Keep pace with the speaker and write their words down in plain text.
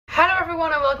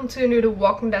everyone and welcome to a new The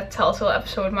Walking Dead Telltale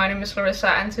episode. My name is Larissa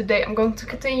and today I'm going to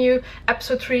continue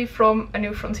episode 3 from A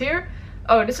New Frontier.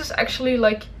 Oh, this is actually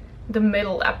like the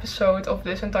middle episode of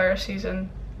this entire season.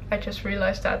 I just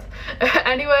realized that.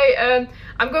 Anyway,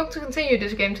 I'm going to continue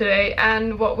this game today,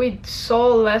 and what we saw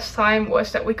last time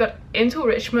was that we got into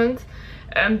Richmond.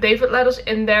 David let us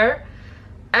in there.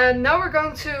 And now we're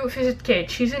going to visit Kate.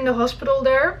 She's in the hospital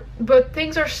there, but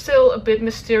things are still a bit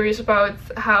mysterious about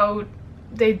how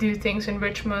they do things in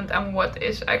Richmond and what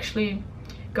is actually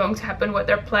going to happen, what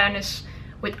their plan is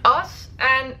with us,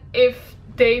 and if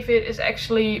David is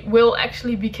will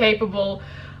actually be capable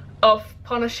of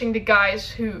punishing the guys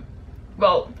who,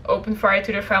 well, opened fire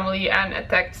to their family and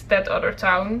attacked that other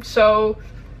town. So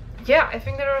yeah, I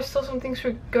think there are still some things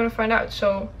we're gonna find out,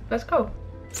 so let's go.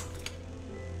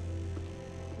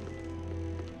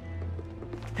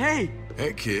 Hey!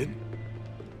 Hey, kid.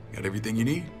 Got everything you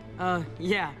need?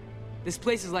 Yeah. This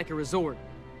place is like a resort.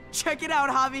 Check it out,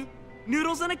 Javi.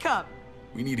 Noodles in a cup.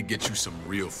 We need to get you some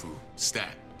real food.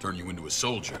 Stat. Turn you into a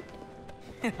soldier.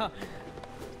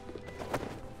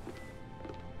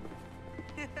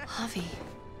 Javi,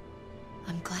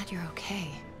 I'm glad you're okay.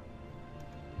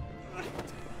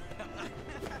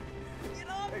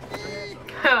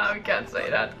 I can't say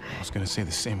that. I was gonna say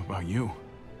the same about you.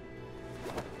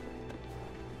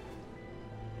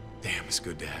 Damn, it's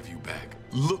good to have you back.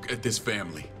 Look at this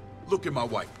family. Look at my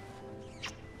wife.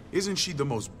 Isn't she the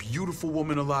most beautiful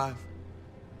woman alive?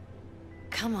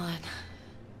 Come on.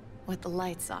 With the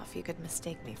lights off, you could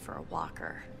mistake me for a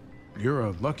walker. You're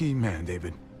a lucky man,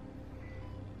 David.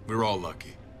 We're all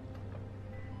lucky.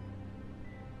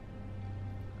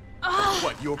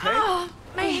 What, you okay?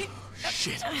 My...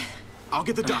 Shit. I'll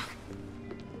get the doc.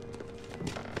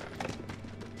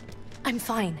 I'm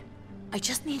fine. I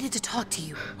just needed to talk to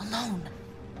you, alone.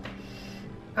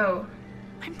 Oh.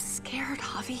 I'm scared,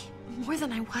 Javi. More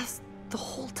than I was the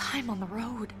whole time on the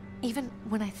road. Even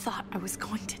when I thought I was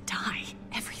going to die,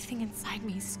 everything inside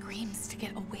me screams to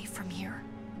get away from here.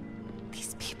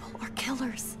 These people are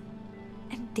killers.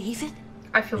 And David?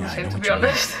 I feel the same, to be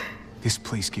honest. This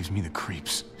place gives me the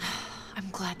creeps.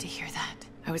 I'm glad to hear that.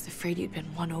 I was afraid you'd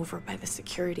been won over by the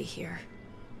security here.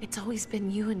 It's always been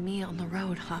you and me on the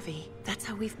road, Javi. That's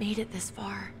how we've made it this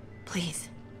far. Please,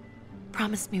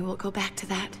 promise me we'll go back to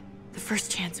that the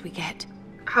first chance we get.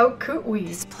 How could we?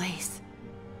 This place,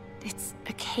 it's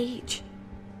a cage.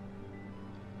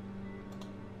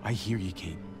 I hear you,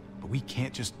 Kate, but we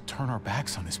can't just turn our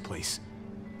backs on this place.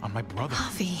 On my brother.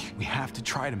 Javi. We have to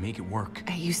try to make it work.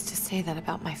 I used to say that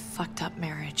about my fucked up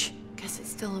marriage. Guess it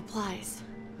still applies.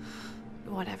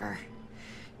 Whatever.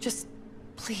 Just,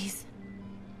 please.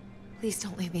 Please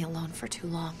don't leave me alone for too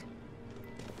long.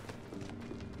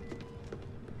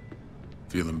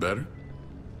 Feeling better?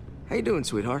 How you doing,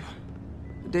 sweetheart?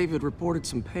 David reported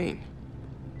some pain.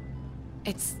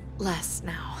 It's less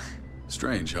now.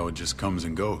 Strange how it just comes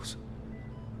and goes.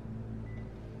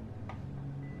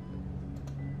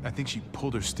 I think she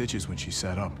pulled her stitches when she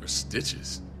sat up. Her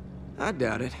stitches? I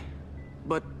doubt it.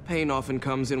 But pain often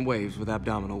comes in waves with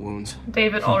abdominal wounds.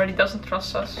 David already doesn't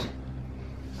trust us.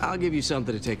 I'll give you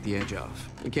something to take the edge off,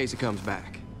 in case it comes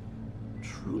back.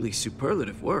 Truly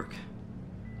superlative work.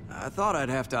 I thought I'd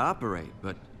have to operate,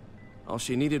 but all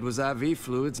she needed was IV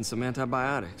fluids and some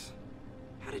antibiotics.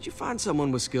 How did you find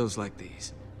someone with skills like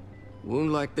these? A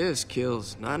wound like this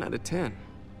kills 9 out of 10.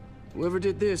 Whoever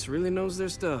did this really knows their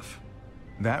stuff.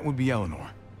 That would be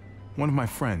Eleanor. One of my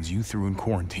friends you threw in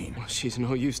quarantine. Well, she's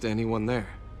no use to anyone there.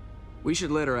 We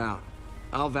should let her out.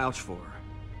 I'll vouch for her.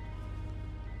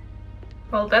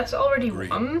 Well, that's already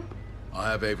Agreed. one. I'll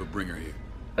have Ava bring her here.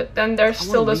 But then there's I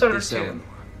still wanna those meet other this two. Eleanor.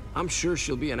 I'm sure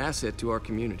she'll be an asset to our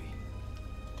community.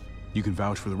 You can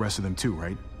vouch for the rest of them too,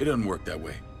 right? It doesn't work that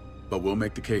way, but we'll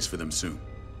make the case for them soon.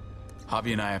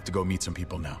 Javi and I have to go meet some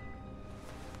people now.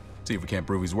 See if we can't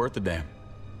prove he's worth the damn.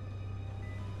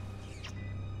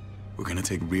 We're gonna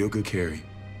take real good care of you.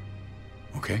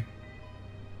 Okay?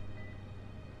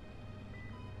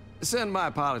 Send my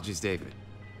apologies, David.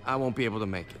 I won't be able to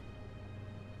make it.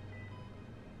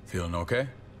 Feeling okay?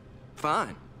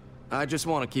 Fine. I just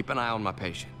want to keep an eye on my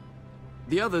patient.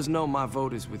 The others know my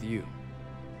vote is with you.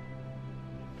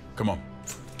 Come on.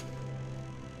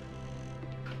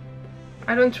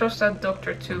 I don't trust that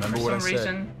doctor too. Remember For what some I said.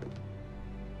 reason.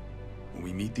 When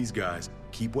we meet these guys,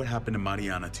 keep what happened to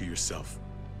Mariana to yourself.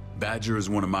 Badger is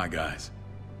one of my guys,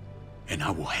 and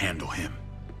I will handle him.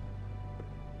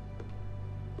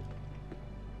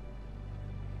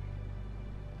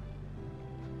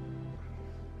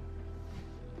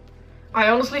 I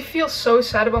honestly feel so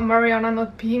sad about Mariana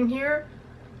not being here.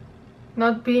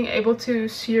 Not being able to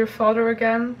see her father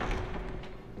again.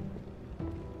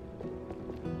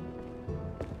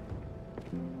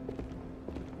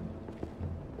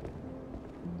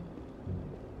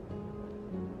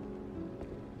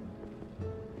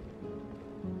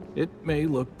 It may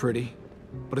look pretty,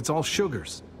 but it's all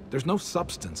sugars. There's no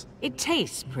substance. It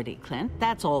tastes pretty, Clint.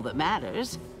 That's all that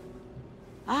matters.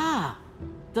 Ah,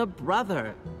 the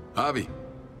brother. Javi,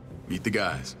 meet the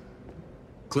guys.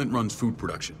 Clint runs food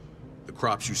production. The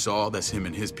crops you saw, that's him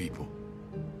and his people.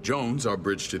 Joan's our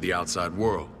bridge to the outside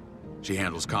world. She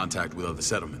handles contact with other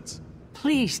settlements.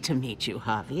 Pleased to meet you,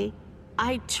 Javi.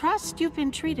 I trust you've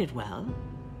been treated well.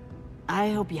 I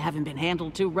hope you haven't been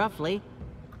handled too roughly.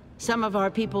 Some of our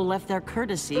people left their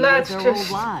courtesy with their old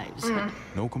lives.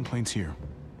 No complaints here.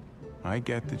 I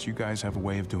get that you guys have a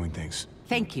way of doing things.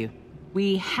 Thank you.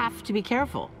 We have to be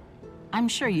careful. I'm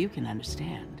sure you can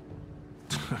understand.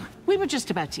 We were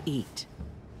just about to eat.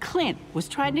 Clint was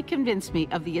trying to convince me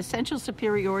of the essential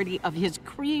superiority of his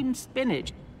creamed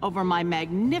spinach over my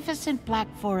magnificent Black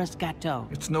Forest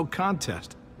gâteau. It's no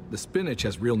contest. The spinach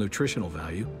has real nutritional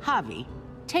value. Javi,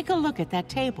 take a look at that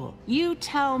table. You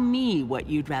tell me what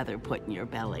you'd rather put in your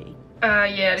belly.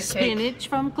 Yeah, the cake. Spinach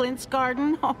from Clint's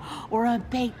garden, or a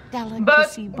baked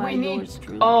delicacy But by we need yours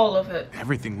truly. all of it.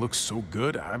 Everything looks so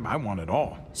good, I want it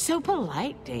all. So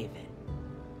polite, David.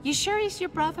 You sure he's your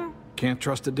brother? Can't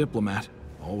trust a diplomat.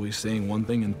 Always saying one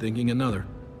thing and thinking another.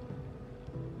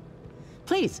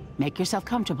 Please, make yourself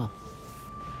comfortable.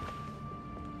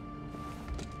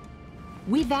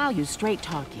 We value straight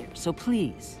talk here, so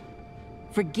please,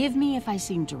 forgive me if I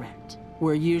seem direct.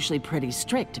 We're usually pretty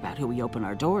strict about who we open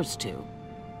our doors to.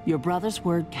 Your brother's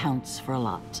word counts for a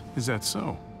lot. Is that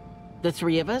so? The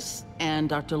three of us and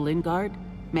Dr. Lingard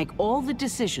make all the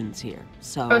decisions here,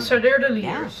 so... Oh, so they're the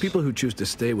yeah. leaders. People who choose to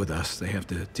stay with us, they have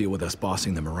to deal with us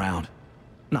bossing them around.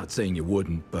 Not saying you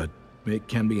wouldn't, but it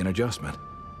can be an adjustment.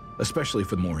 Especially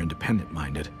for the more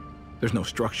independent-minded. There's no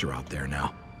structure out there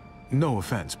now. No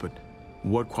offense, but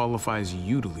what qualifies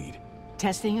you to lead?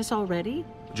 Testing us already?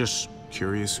 Just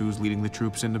curious who's leading the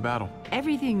troops into battle.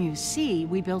 Everything you see,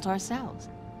 we built ourselves.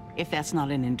 If that's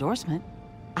not an endorsement,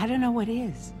 I don't know what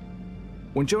is.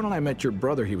 When Joan and I met your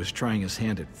brother, he was trying his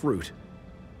hand at fruit.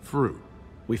 Fruit?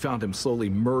 We found him slowly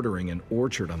murdering an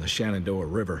orchard on the Shenandoah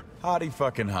River. Howdy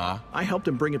fucking ha. I helped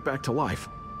him bring it back to life.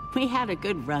 We had a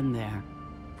good run there.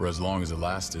 For as long as it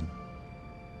lasted.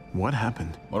 What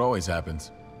happened? What always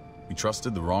happens. We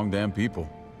trusted the wrong damn people.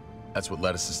 That's what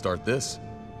led us to start this.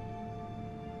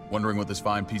 Wondering what this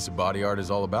fine piece of body art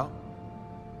is all about?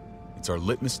 It's our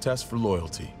litmus test for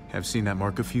loyalty. Have seen that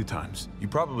mark a few times. You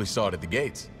probably saw it at the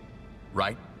gates.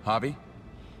 Right, Javi?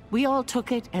 We all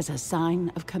took it as a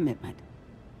sign of commitment.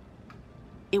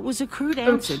 It was a crude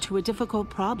answer to a difficult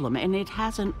problem, and it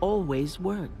hasn't always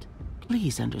worked.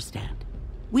 Please understand.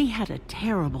 We had a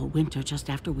terrible winter just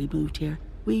after we moved here.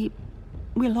 We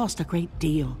lost a great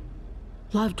deal.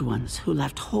 Loved ones who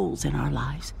left holes in our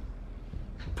lives.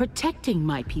 Protecting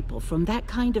my people from that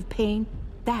kind of pain,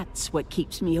 that's what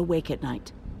keeps me awake at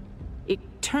night. It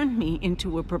turned me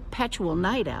into a perpetual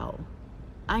night owl.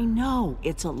 I know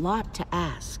it's a lot to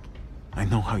ask. I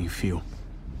know how you feel.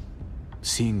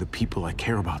 Seeing the people I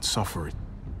care about suffer,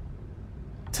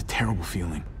 it's a terrible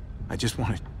feeling. I just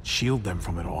want to shield them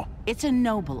from it all. It's a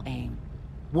noble aim.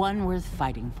 One worth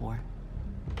fighting for.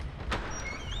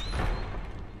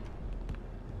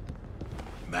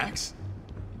 Max?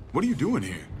 What are you doing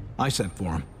here? I sent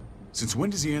for him. Since when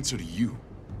does he answer to you?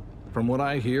 From what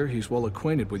I hear, he's well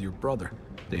acquainted with your brother.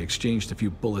 They exchanged a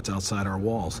few bullets outside our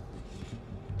walls.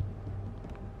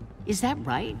 Is that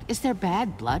right? Is there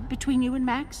bad blood between you and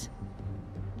Max?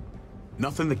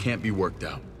 Nothing that can't be worked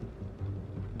out.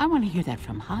 I want to hear that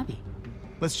from Javi.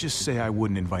 Let's just say I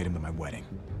wouldn't invite him to my wedding.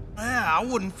 Yeah, I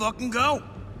wouldn't fucking go.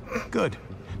 Good,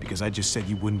 because I just said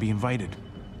you wouldn't be invited.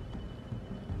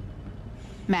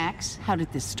 Max, how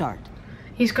did this start?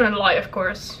 He's gonna lie, of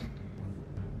course.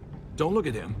 Don't look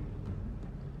at him.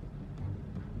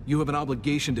 You have an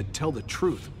obligation to tell the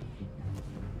truth.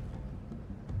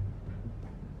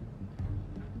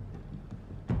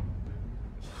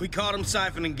 We caught him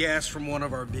siphoning gas from one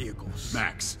of our vehicles.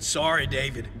 Max. Sorry,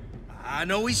 David. I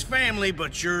know he's family,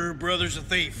 but your brother's a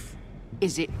thief.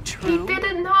 Is it He true?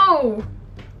 didn't know.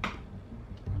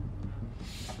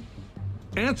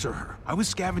 Answer her. I was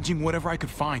scavenging whatever I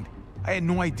could find. I had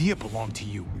no idea it belonged to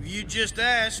you. If you just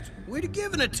asked, we'd have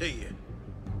given it to you.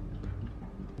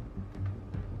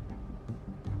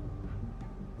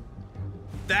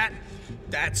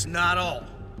 That's not all.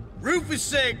 Rufus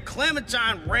said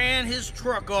Clementine ran his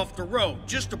truck off the road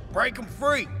just to break him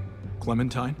free.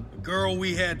 Clementine? A girl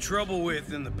we had trouble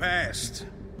with in the past.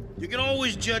 You can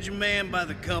always judge a man by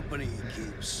the company he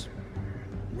keeps.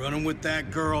 Running with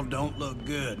that girl don't look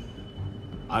good.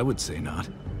 I would say not.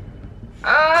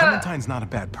 Clementine's not a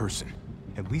bad person,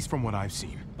 at least from what I've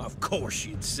seen. Of course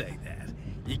you'd say that.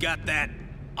 You got that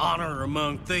honor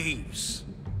among thieves.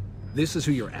 This is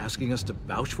who you're asking us to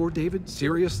vouch for, David?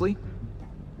 Seriously?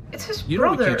 It's his You know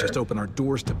brother. we can't just open our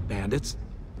doors to bandits.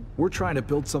 We're trying to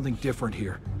build something different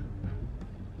here.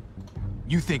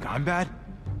 You think I'm bad?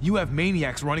 You have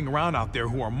maniacs running around out there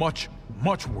who are much,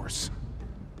 much worse.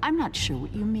 I'm not sure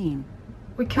what you mean.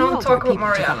 We We can't hold talk our about people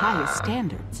to the highest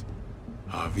Mariana. standards.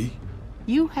 Javi?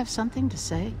 You have something to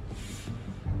say?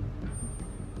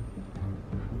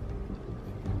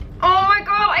 Oh my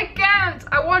god, I can't!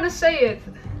 I want to say it.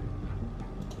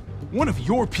 One of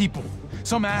your people,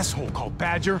 some asshole called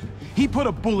Badger, he put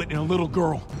a bullet in a little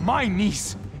girl, my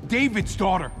niece, David's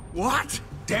daughter. What?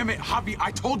 Damn it, Javi,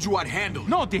 I told you I'd handle it.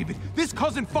 No, David, this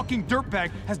cousin fucking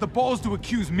dirtbag has the balls to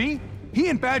accuse me? He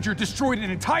and Badger destroyed an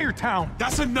entire town.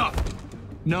 That's enough!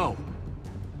 No.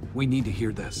 We need to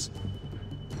hear this.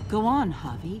 Go on,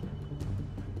 Javi.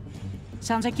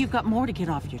 Sounds like you've got more to get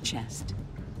off your chest.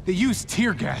 They used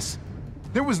tear gas.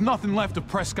 There was nothing left of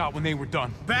Prescott when they were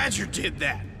done. Badger did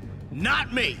that,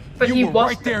 not me. But he You were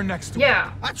was right there next to him.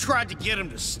 Yeah. I tried to get him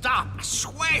to stop, I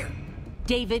swear.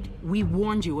 David, we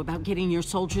warned you about getting your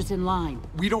soldiers in line.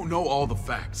 We don't know all the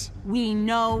facts. We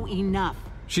know enough.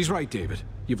 She's right, David.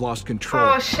 You've lost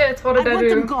control. Oh shit, what did I I want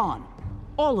them do? gone.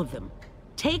 All of them.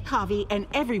 Take Javi and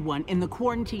everyone in the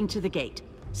quarantine to the gate.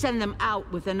 Send them out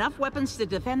with enough weapons to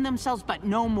defend themselves, but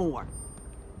no more.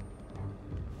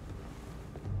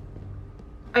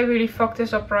 I really fucked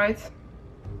this up, right?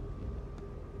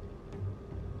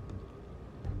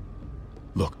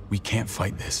 Look, we can't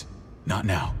fight this. Not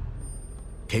now.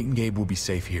 Kate and Gabe will be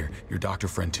safe here, your doctor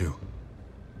friend too.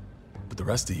 But the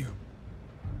rest of you,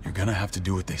 you're gonna have to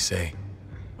do what they say.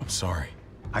 I'm sorry.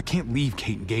 I can't leave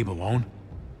Kate and Gabe alone.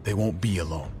 They won't be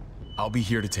alone. I'll be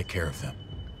here to take care of them.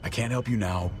 I can't help you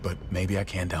now, but maybe I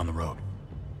can down the road.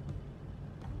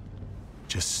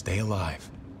 Just stay alive,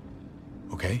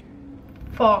 okay?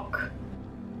 Fuck.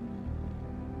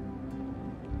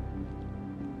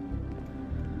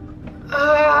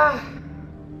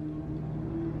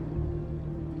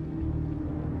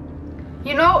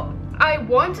 You know, I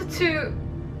wanted to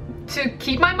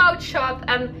keep my mouth shut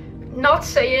and not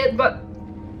say it, but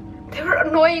they were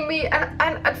annoying me, and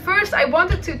at first I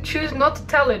wanted to choose not to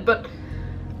tell it, but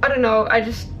I don't know, I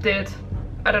just did.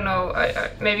 I don't know,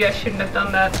 maybe I shouldn't have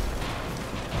done that.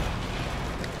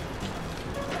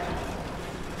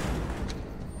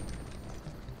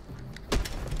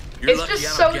 It's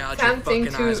just so tempting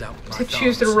to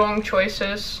choose the wrong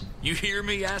choices. You hear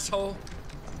me, asshole?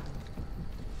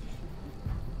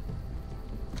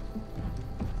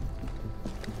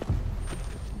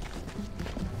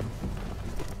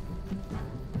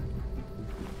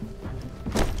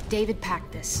 David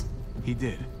packed this. He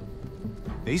did.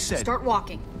 They said... Start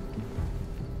walking.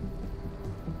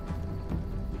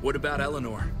 What about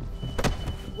Eleanor?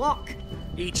 Walk.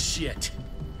 Eat shit.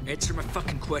 Answer my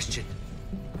fucking question.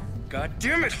 God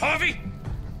damn it, Javi!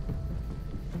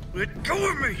 Let go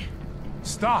of me!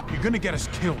 Stop, you're gonna get us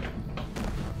killed.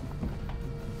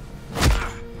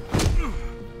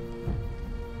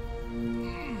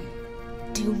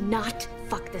 Do not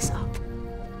fuck this up.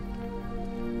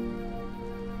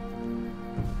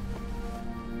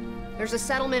 There's a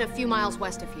settlement a few miles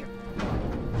west of here.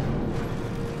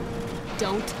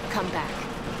 Don't come back.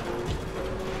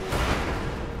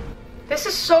 This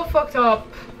is so fucked up.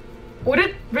 Would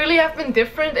it really have been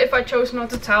different if I chose not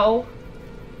to tell?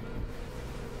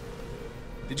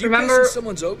 Did you Remember- piss in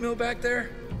someone's oatmeal back there?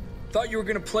 Thought you were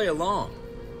gonna play along.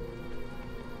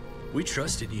 We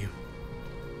trusted you.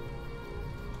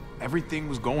 Everything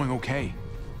was going okay.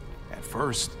 At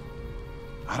first.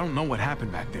 I don't know what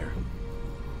happened back there.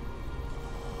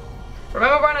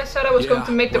 Remember when I said I was going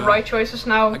to make the right choices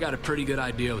now? I got a pretty good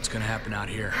idea what's gonna happen out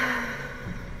here.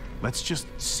 Let's just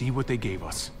see what they gave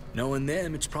us. Knowing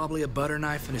them, it's probably a butter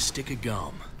knife and a stick of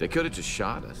gum. They could have just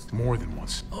shot us. More than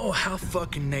once. Oh, how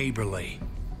fucking neighborly.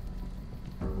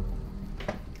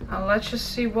 Let's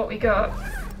just see what we got.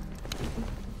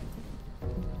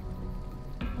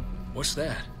 What's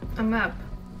that? A map.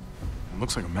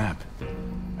 Looks like a map.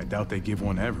 I doubt they give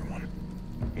one to everyone.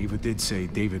 Ava did say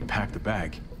David packed the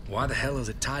bag. Why the hell is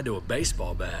it tied to a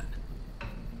baseball bat?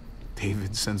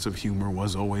 David's sense of humor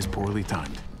was always poorly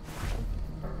timed.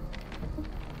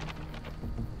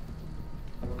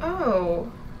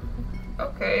 Oh.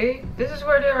 Okay. This is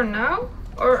where they are now?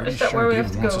 Or Pretty is that sure where we David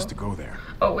have to wants go? us to go there.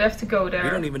 Oh, we have to go there. We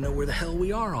don't even know where the hell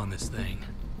we are on this thing.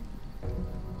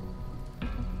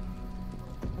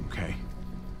 Okay.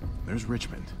 There's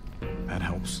Richmond. That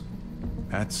helps.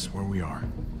 That's where we are.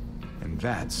 And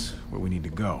that's where we need to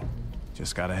go.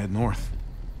 Just gotta head north.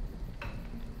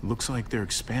 Looks like they're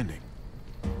expanding.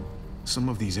 Some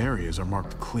of these areas are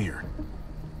marked clear.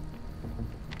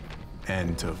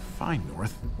 And to find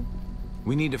North,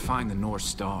 we need to find the North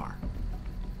Star.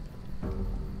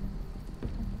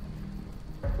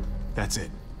 That's it.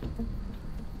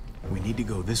 We need to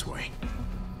go this way.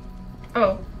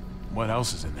 Oh. What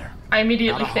else is in there? I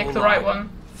immediately Not a clicked whole the right lot. one.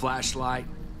 Flashlight,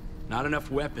 not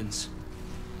enough weapons,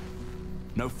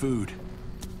 no food.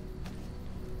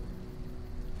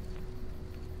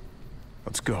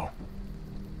 Let's go.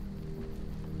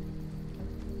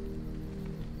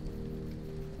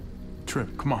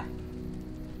 Trip, come on.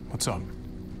 What's up?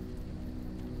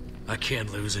 I can't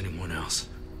lose anyone else.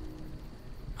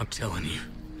 I'm telling you,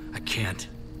 I can't.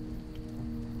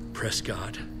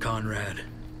 Prescott, Conrad,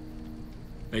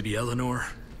 maybe Eleanor.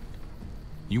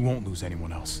 You won't lose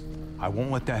anyone else. I won't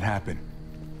let that happen.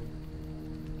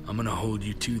 I'm gonna hold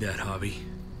you to that, Javi.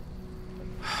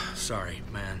 Sorry,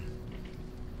 man.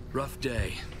 Rough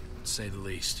day, to say the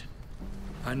least.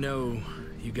 I know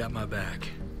you got my back,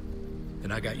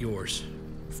 and I got yours.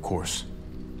 Of course.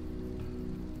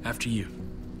 After you.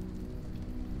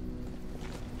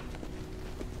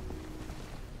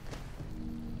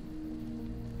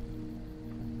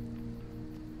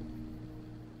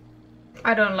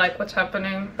 I don't like what's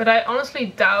happening, but I honestly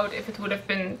doubt if it would have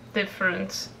been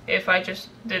different if I just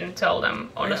didn't tell them,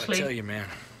 honestly. I gotta tell you, man.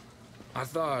 I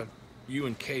thought you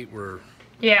and Kate were...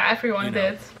 Yeah, everyone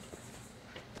did.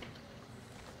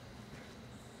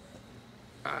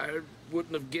 I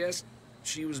wouldn't have guessed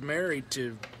she was married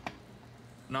to...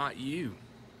 not you.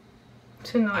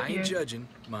 To not I you. ain't judging,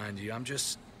 mind you. I'm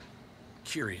just...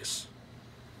 curious.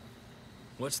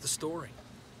 What's the story?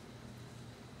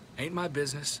 Ain't my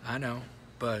business, I know,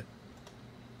 but...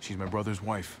 She's my brother's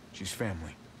wife. She's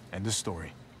family. End of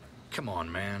story. Come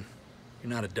on, man.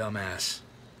 You're not a dumbass.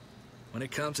 When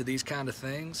it comes to these kind of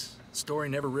things, the story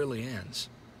never really ends.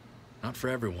 Not for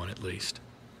everyone, at least.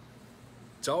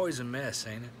 It's always a mess,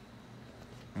 ain't it?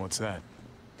 What's that?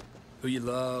 Who you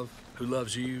love, who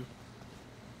loves you,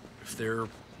 if they're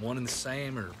one and the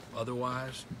same or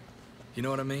otherwise. You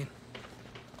know what I mean?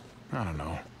 I don't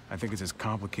know. I think it's as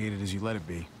complicated as you let it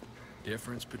be.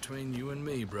 Difference between you and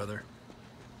me, brother.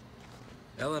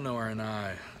 Eleanor and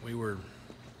I, we were...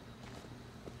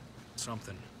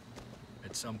 something.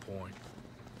 At some point.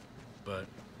 But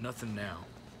nothing now.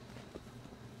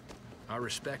 I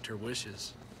respect her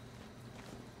wishes.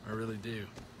 I really do.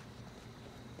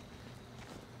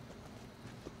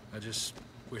 I just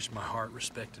wish my heart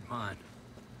respected mine.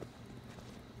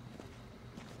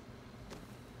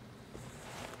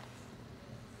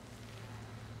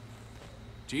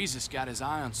 Jesus got his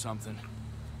eye on something.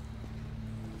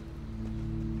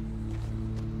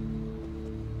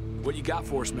 What you got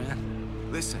for us, man?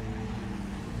 Listen.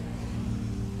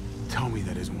 Tell me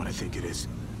that isn't what I think it is.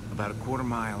 About a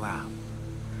quarter-mile out.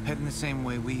 Heading the same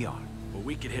way we are. Well,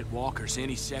 we could hit walkers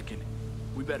any second.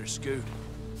 We better scoot.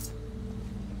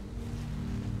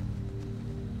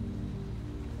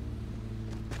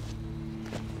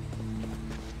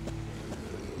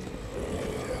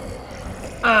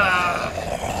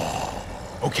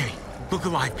 Okay, look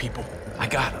alive, people. I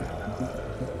got him.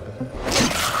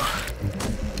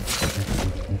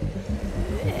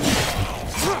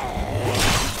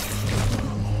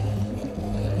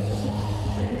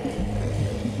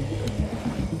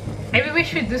 Maybe we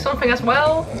should do something as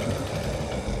well.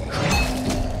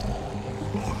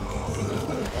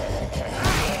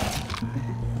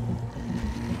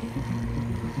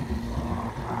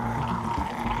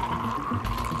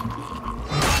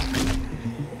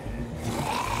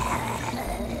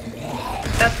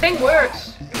 That thing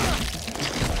works.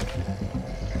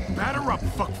 Batter up,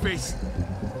 fuckface.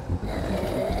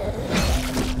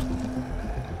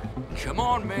 Come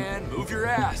on, man. Move your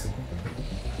ass.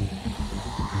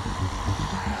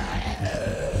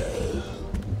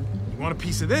 You want a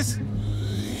piece of this?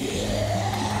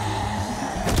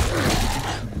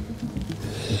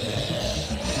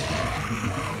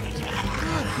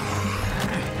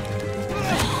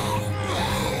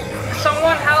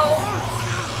 Someone help.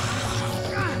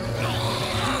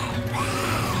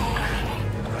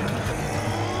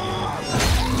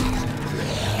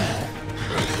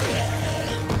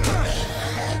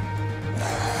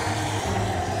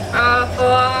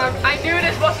 Fuck. I knew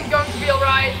this wasn't going to be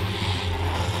alright.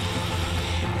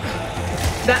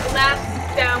 That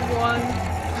last damn one.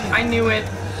 I knew it.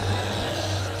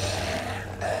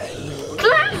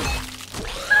 Clem!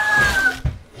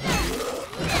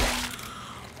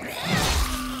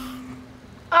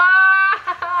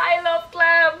 I love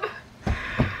Clem.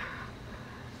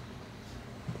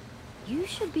 You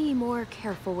should be more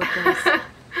careful with this.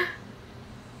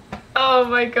 Oh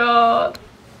my god.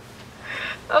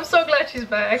 I'm so glad she's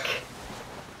back.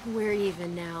 We're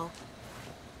even now.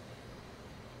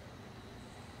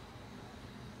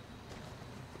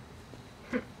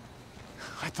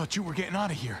 thought you were getting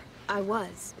out of here. I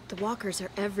was. The walkers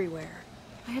are everywhere.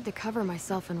 I had to cover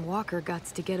myself in walker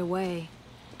guts to get away.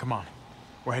 Come on.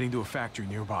 We're heading to a factory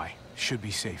nearby. Should be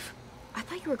safe. I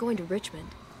thought you were going to Richmond.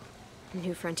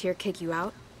 New Frontier kick you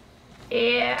out?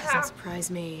 Yeah. Doesn't surprise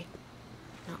me.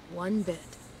 Not one bit.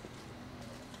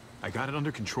 I got it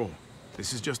under control.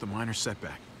 This is just a minor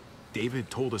setback.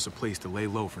 David told us a place to lay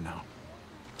low for now.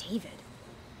 David?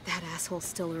 That asshole's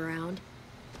still around?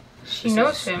 She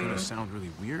knows This is him. gonna sound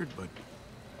really weird, but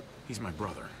he's my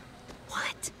brother.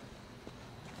 What?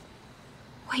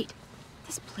 Wait,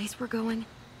 this place we're going,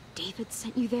 David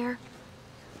sent you there?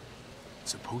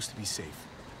 It's supposed to be safe.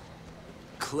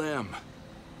 Clem.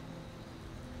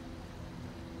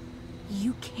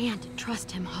 You can't trust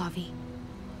him, Javi.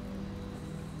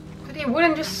 But he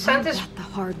wouldn't just send his That the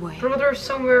hard way. brother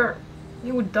somewhere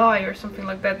he would die or something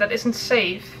like that. That isn't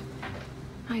safe.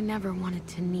 I never wanted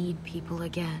to need people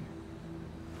again.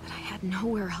 But I had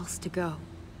nowhere else to go.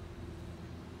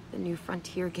 The New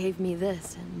Frontier gave me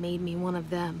this and made me one of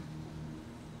them.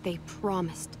 They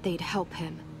promised they'd help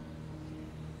him.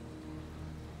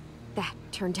 That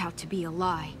turned out to be a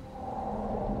lie.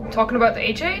 Talking about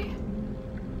AJ?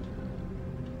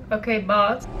 Okay,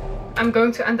 but I'm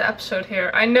going to end the episode here.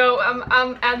 I know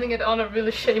I'm ending it on a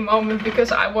really shitty moment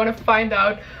because I want to find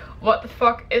out what the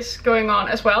fuck is going on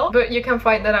as well. But you can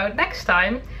find that out next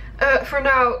time. For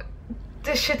now,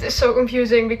 this shit is so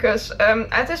confusing because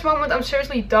at this moment I'm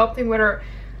seriously doubting whether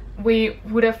we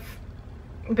would have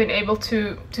been able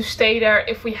to stay there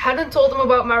if we hadn't told them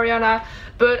about Mariana.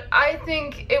 But I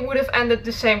think it would have ended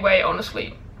the same way,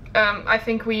 honestly. I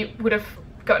think we would have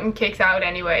gotten kicked out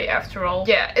anyway, after all.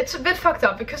 Yeah, it's a bit fucked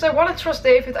up because I want to trust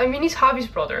David. I mean, he's Javi's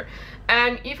brother.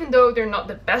 And even though they're not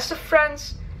the best of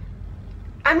friends,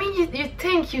 I mean, you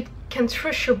think you can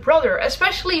trust your brother,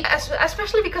 especially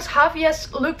because Javi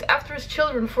has looked after his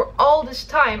children for all this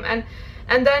time,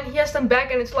 and then he has them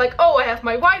back and it's like, oh, I have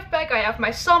my wife back, I have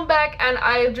my son back, and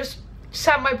I just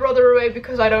sent my brother away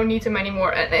because I don't need him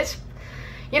anymore. And it's,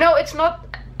 you know, it's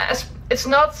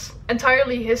not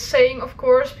entirely his saying, of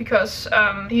course, because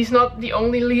he's not the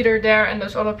only leader there, and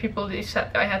those other people they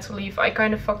said I had to leave. I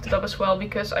kind of fucked it up as well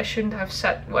because I shouldn't have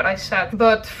said what I said.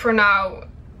 But for now,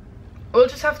 we'll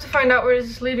just have to find out where this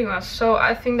is leading us. So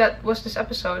I think that was this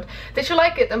episode. Did you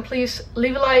like it? Then please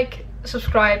leave a like,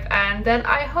 subscribe, and then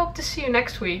I hope to see you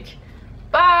next week.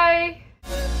 Bye!